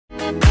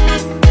Hi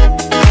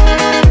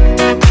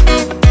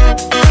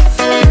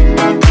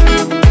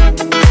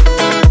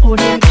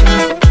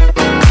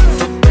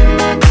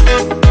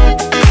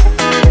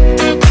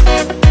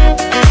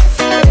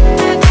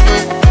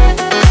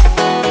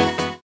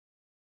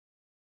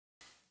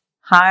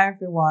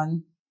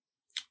everyone,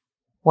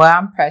 well,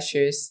 I'm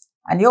Precious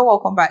and you're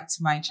welcome back to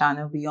my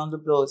channel Beyond the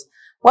Blows,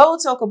 where we'll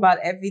talk about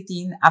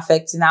everything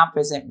affecting our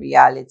present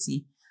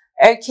reality.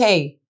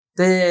 Okay,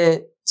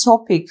 the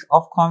topic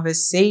of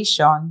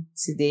conversation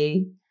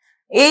today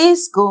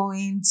is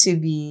going to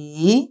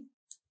be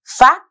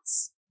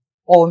facts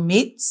or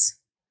myths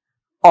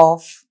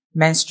of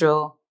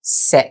menstrual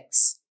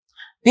sex.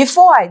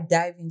 Before I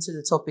dive into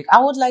the topic, I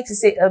would like to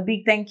say a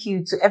big thank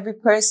you to every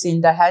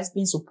person that has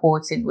been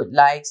supported with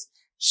likes,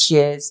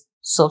 shares,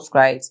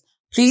 subscribes.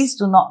 Please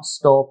do not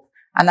stop.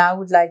 And I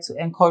would like to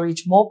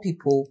encourage more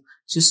people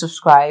to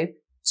subscribe,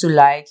 to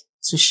like,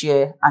 to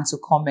share, and to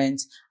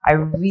comment. I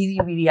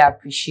really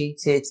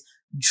appreciate it.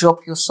 Drop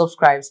your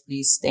subscribes,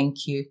 please.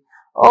 Thank you.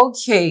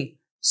 Okay.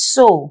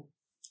 So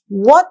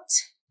what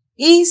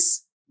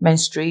is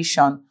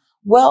menstruation?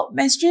 Well,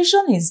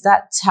 menstruation is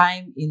that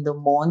time in the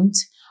month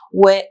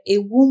where a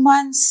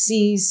woman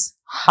sees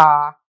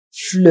her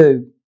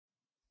flow.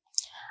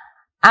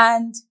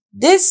 And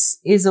this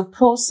is a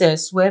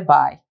process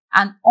whereby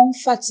an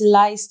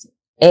unfertilized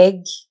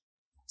egg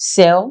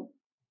cell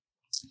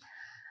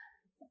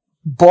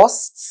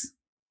bursts,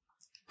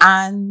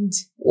 and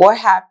what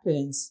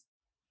happens?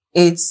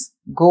 It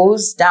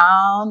goes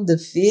down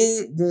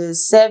the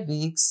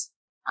cervix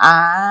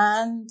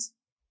and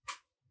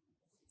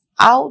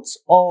out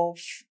of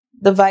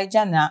the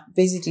vagina,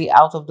 basically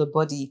out of the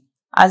body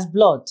as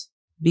blood.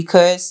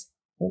 Because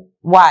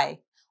why?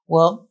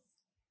 Well,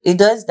 it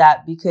does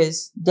that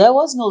because there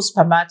was no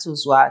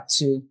spermatozoa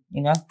to,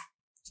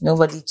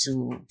 nobody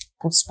to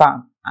put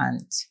sperm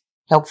and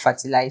help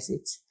fertilize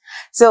it.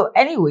 So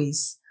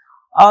anyways,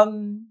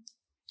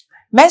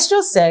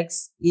 menstrual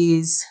sex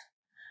is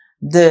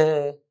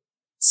the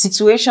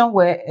situation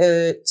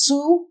where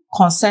two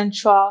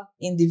consensual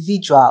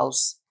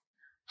individuals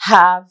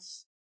have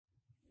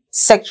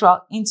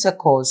sexual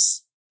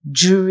intercourse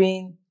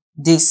during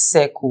this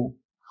cycle.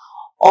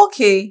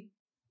 Okay.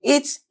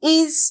 It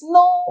is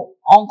no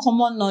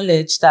uncommon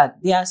knowledge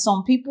that there are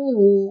some people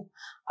who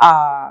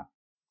are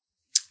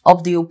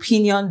of the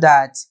opinion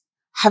that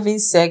having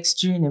sex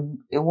during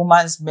a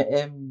woman's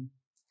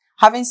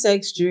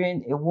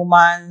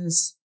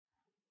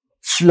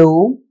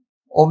flow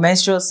or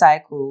menstrual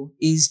cycle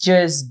is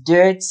just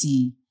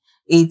dirty.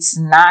 It's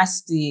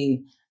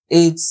nasty.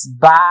 It's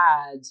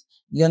bad.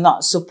 You're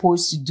not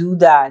supposed to do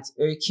that.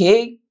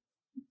 Okay.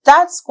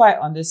 That's quite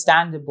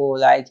understandable.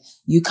 Like,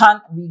 you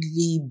can't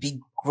really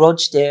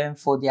begrudge them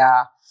for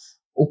their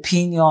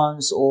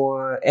opinions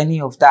or any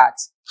of that.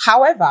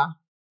 However,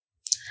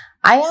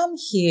 I am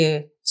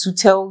here to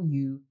tell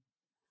you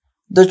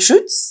the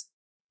truths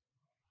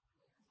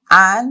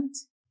and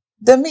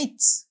the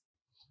myths.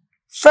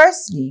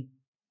 Firstly,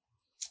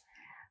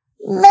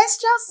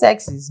 menstrual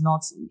sex is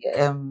not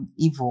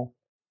evil.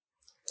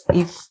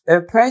 If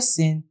a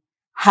person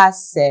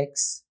has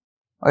sex,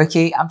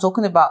 okay, I'm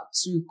talking about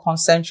two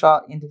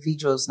consensual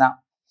individuals now,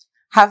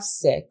 have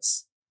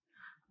sex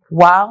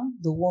while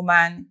the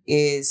woman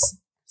is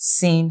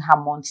seeing her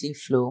monthly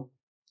flow,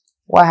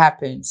 what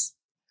happens?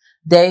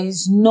 There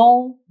is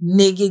no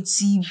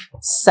negative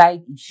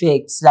side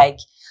effects. Like,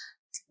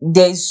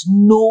 there's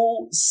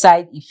no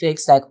side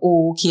effects like,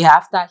 oh, okay,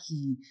 after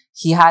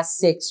he has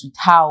sex with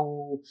her,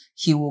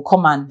 he will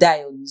come and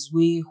die on his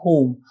way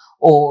home,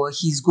 or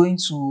he's going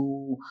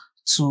to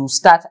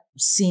start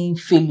seeing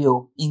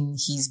failure in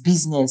his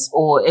business,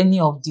 or any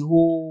of the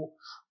whole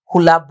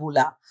hula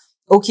bula.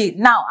 Okay,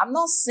 now I'm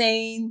not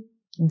saying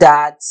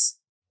that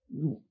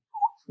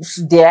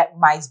there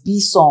might be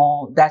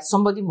some that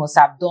somebody must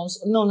have done.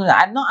 No.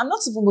 I'm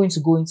not even going to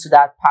go into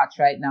that part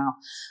right now.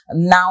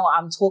 Now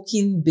I'm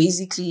talking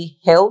basically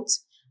health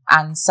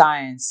and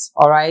science.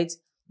 All right.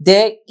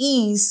 There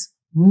is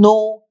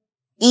no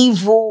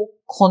evil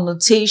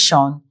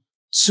connotation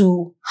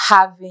to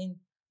having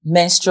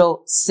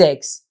menstrual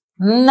sex.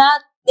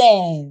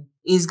 Nothing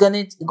is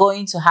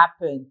going to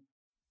happen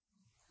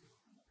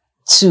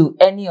to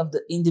any of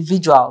the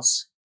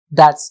individuals.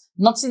 That's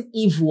nothing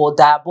evil or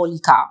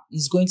diabolical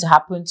is going to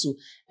happen to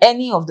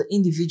any of the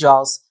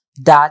individuals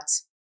that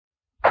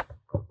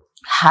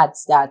had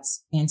that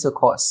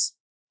intercourse.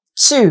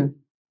 2,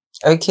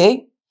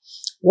 okay,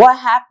 what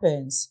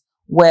happens?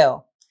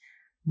 Well,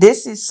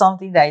 this is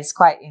something that is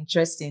quite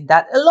interesting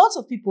that a lot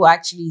of people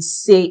actually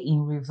say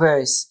in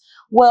reverse.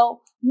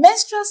 Well,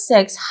 menstrual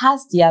sex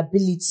has the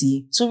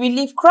ability to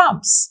relieve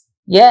cramps.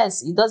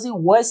 Yes, it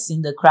doesn't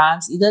worsen the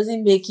cramps. It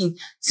doesn't make it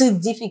too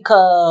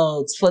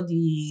difficult for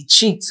the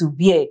chick to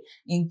bear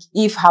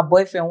if her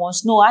boyfriend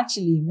wants. No,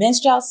 actually,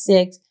 menstrual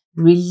sex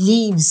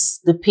relieves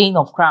the pain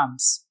of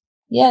cramps.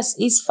 Yes,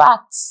 it's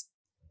facts.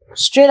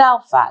 Straight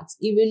out facts.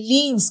 It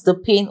relieves the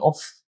pain of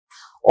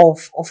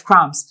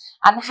cramps.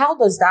 And how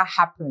does that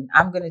happen?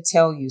 I'm going to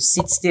tell you.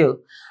 Sit still.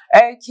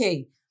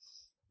 Okay.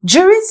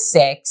 During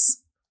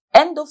sex,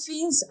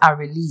 endorphins are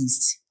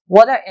released.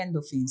 What are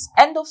endorphins?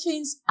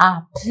 Endorphins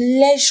are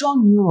pleasure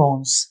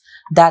neurons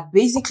that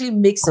basically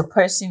makes a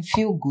person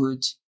feel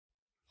good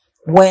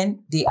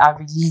when they are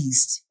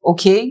released.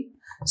 Okay?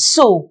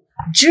 So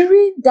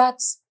during that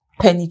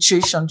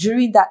penetration,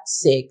 during that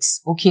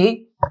sex,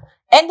 okay,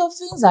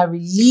 endorphins are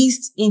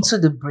released into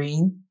the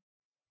brain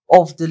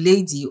of the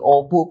lady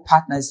or both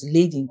partners, the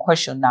lady in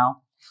question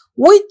now,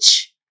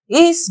 which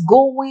is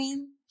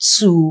going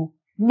to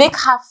make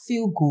her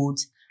feel good.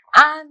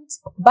 And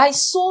by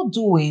so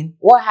doing,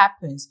 what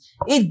happens?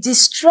 It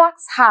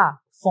distracts her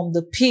from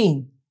the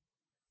pain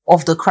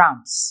of the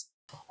cramps.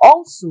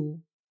 Also,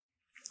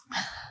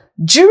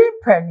 during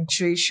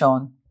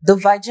penetration, the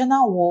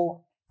vaginal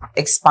wall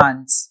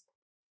expands.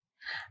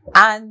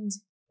 And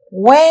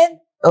when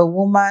a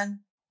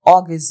woman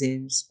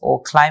orgasms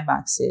or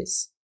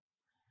climaxes,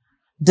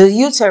 the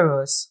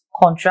uterus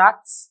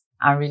contracts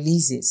and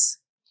releases.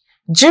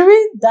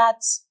 During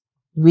that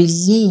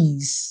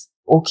release,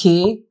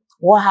 okay,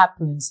 what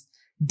happens?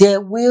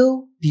 There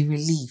will be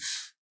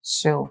relief.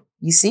 So,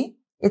 you see,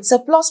 it's a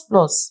plus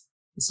plus.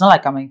 It's not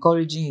like I'm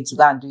encouraging you to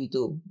go and do it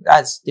though.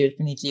 That's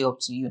definitely up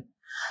to you.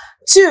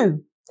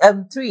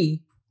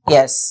 3,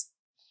 yes.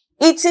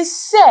 It is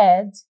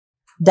said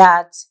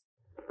that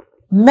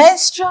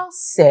menstrual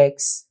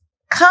sex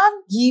can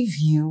give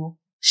you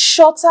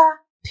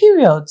shorter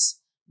periods.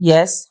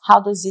 Yes,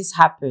 how does this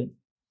happen?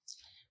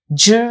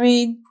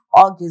 During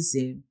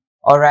orgasm,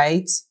 all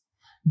right,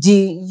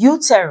 the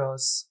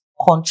uterus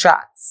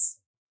contracts,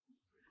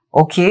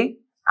 okay,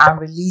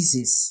 and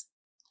releases.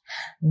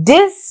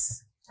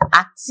 This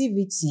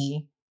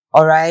activity,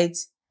 all right,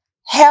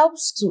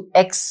 helps to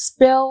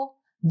expel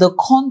the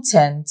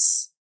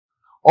contents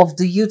of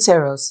the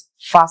uterus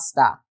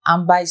faster,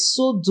 and by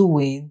so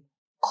doing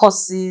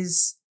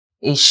causes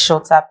a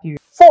shorter period.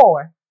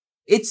 4,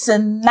 it's a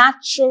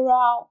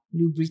natural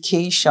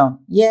lubrication.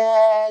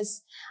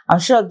 Yes, I'm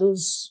sure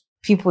those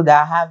people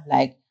that have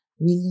like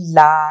really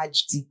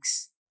large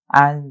dicks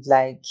and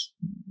like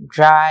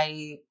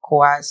dry,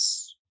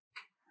 coarse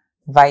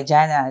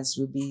vaginas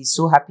will be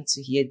so happy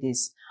to hear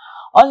this.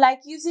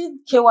 Unlike using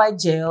KY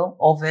gel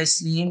or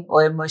Vaseline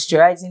or a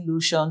moisturizing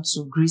lotion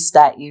to grease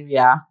that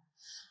area,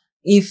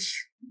 if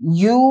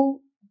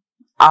you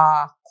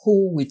are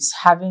cool with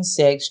having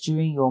sex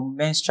during your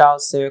menstrual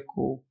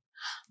cycle,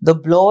 the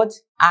blood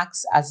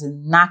acts as a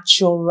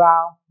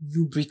natural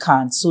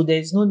lubricant. So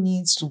there's no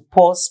need to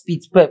pour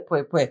spit,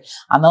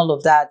 and all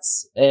of that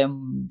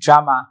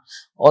drama.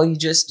 All you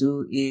just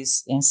do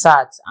is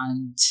insert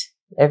and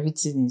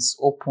everything is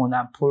open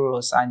and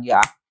porous and you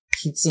are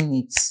hitting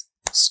it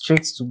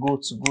straight to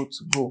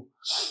go.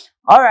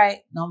 All right,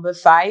 number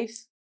 5.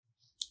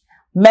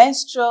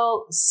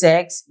 Menstrual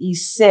sex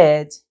is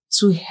said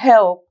to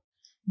help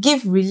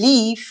give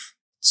relief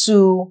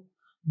to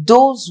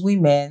those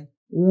women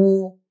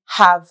who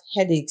have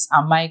headaches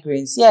and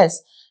migraines.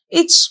 Yes,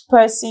 each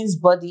person's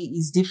body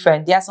is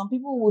different. There are some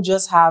people who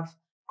just have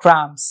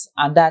cramps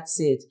and that's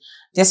it.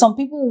 There are some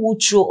people who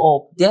throw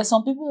up. There are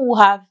some people who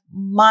have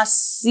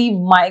massive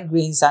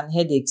migraines and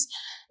headaches.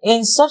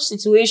 In such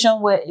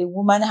situation where a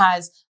woman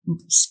has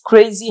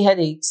crazy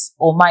headaches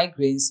or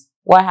migraines,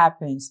 what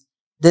happens?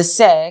 The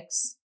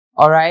sex,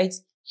 all right,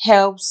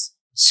 helps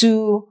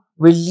to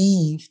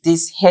relieve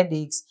these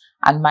headaches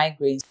and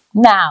migraines.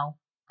 Now,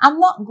 I'm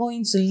not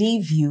going to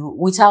leave you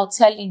without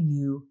telling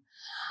you,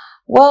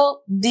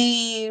 well,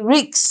 the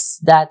risks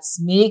that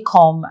may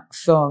come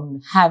from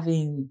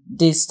having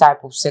this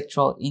type of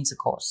sexual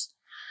intercourse.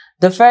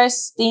 The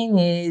first thing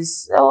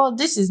is, oh,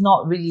 this is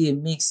not really a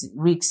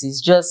risk,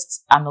 it's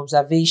just an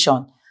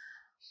observation.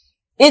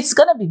 It's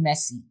gonna be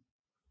messy.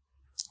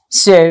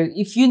 So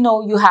if you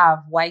know you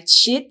have white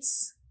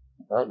sheets,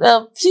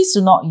 please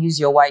do not use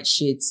your white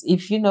sheets.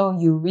 If you know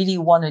you really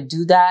want to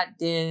do that,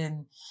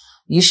 then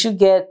you should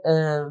get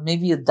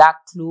maybe a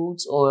dark cloth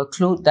or a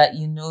cloth that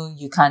you know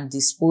you can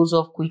dispose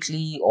of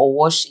quickly or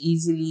wash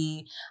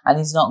easily and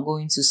it's not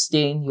going to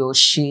stain your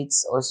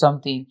sheets or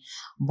something.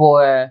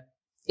 But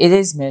it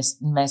is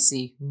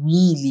messy.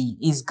 Really,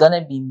 it's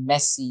gonna be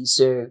messy.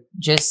 So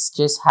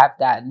just have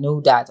that, know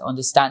that,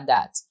 understand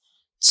that.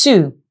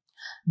 2,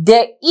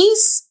 there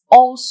is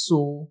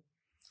also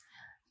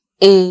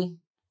a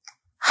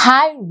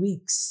high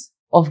risk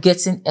of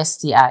getting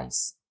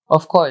STIs.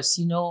 Of course,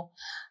 you know,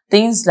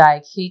 things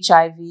like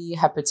HIV,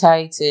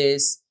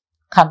 hepatitis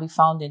can be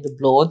found in the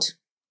blood.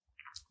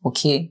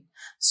 Okay.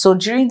 So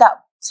during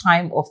that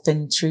time of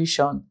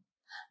penetration,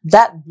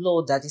 that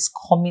blood that is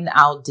coming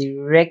out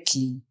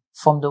directly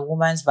from the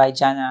woman's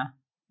vagina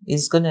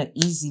is going to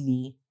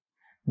easily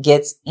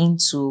get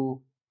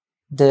into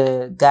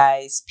the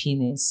guy's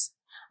penis.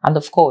 And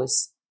of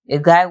course, a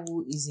guy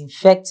who is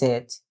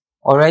infected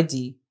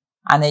already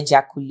and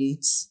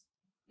ejaculates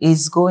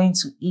is going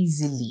to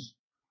easily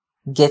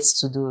get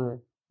to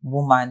the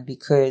woman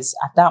because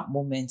at that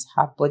moment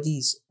her body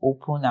is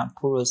open and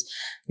porous.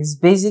 It's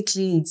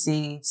basically it's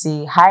a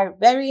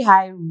very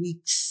high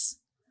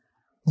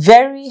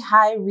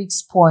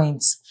risk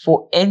point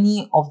for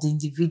any of the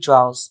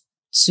individuals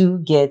to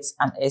get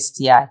an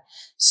STI.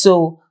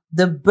 So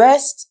the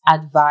best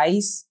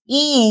advice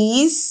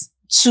is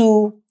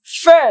to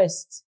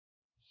first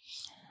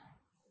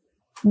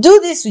do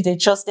this with a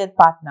trusted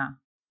partner,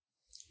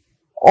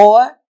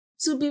 or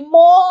to be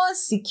more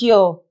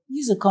secure,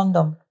 use a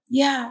condom.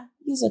 Yeah,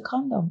 use a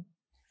condom.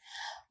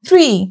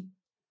 3,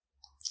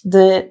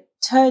 the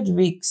third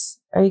risk,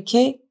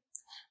 okay,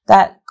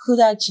 that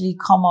could actually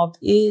come up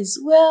is,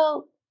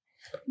 well,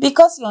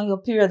 because you're on your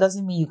period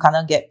doesn't mean you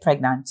cannot get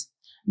pregnant.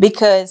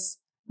 Because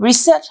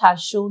research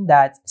has shown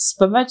that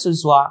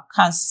spermatozoa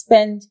can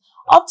spend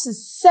up to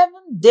 7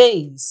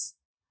 days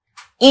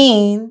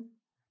in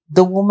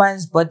the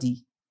woman's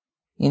body.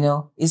 You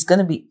know, it's going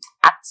to be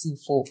active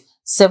for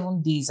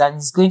 7 days and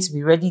it's going to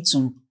be ready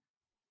to.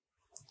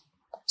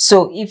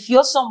 So if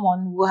you're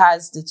someone who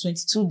has the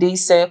 22-day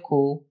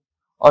cycle,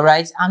 all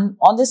right, and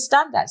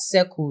understand that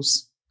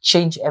cycles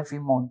change every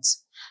month.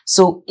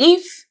 So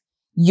if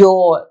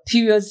your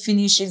period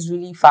finishes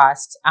really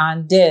fast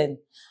and then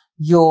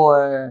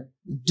your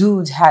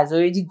dude has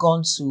already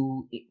gone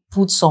to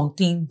put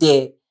something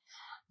there,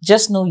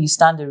 just know you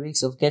stand the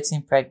risk of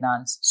getting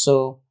pregnant.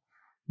 So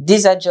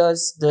these are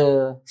just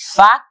the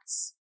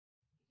facts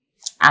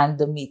and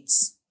the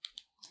myths.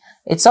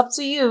 It's up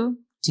to you.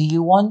 Do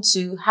you want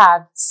to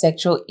have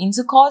sexual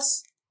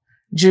intercourse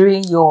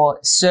during your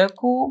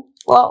circle?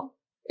 Well,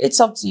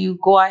 it's up to you.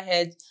 Go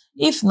ahead.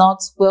 If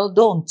not, well,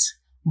 don't.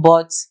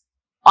 But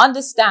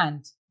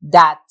understand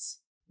that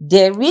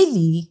there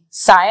really,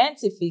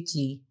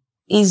 scientifically,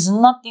 is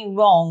nothing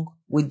wrong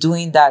with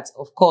doing that,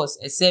 of course,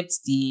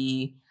 except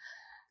the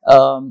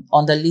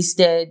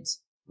underlisted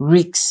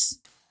risks.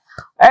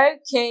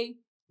 Okay,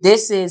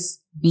 this is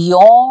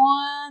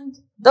Beyond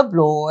the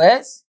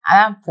Blowers,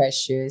 and I'm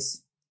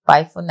Precious.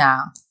 Bye for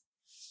now.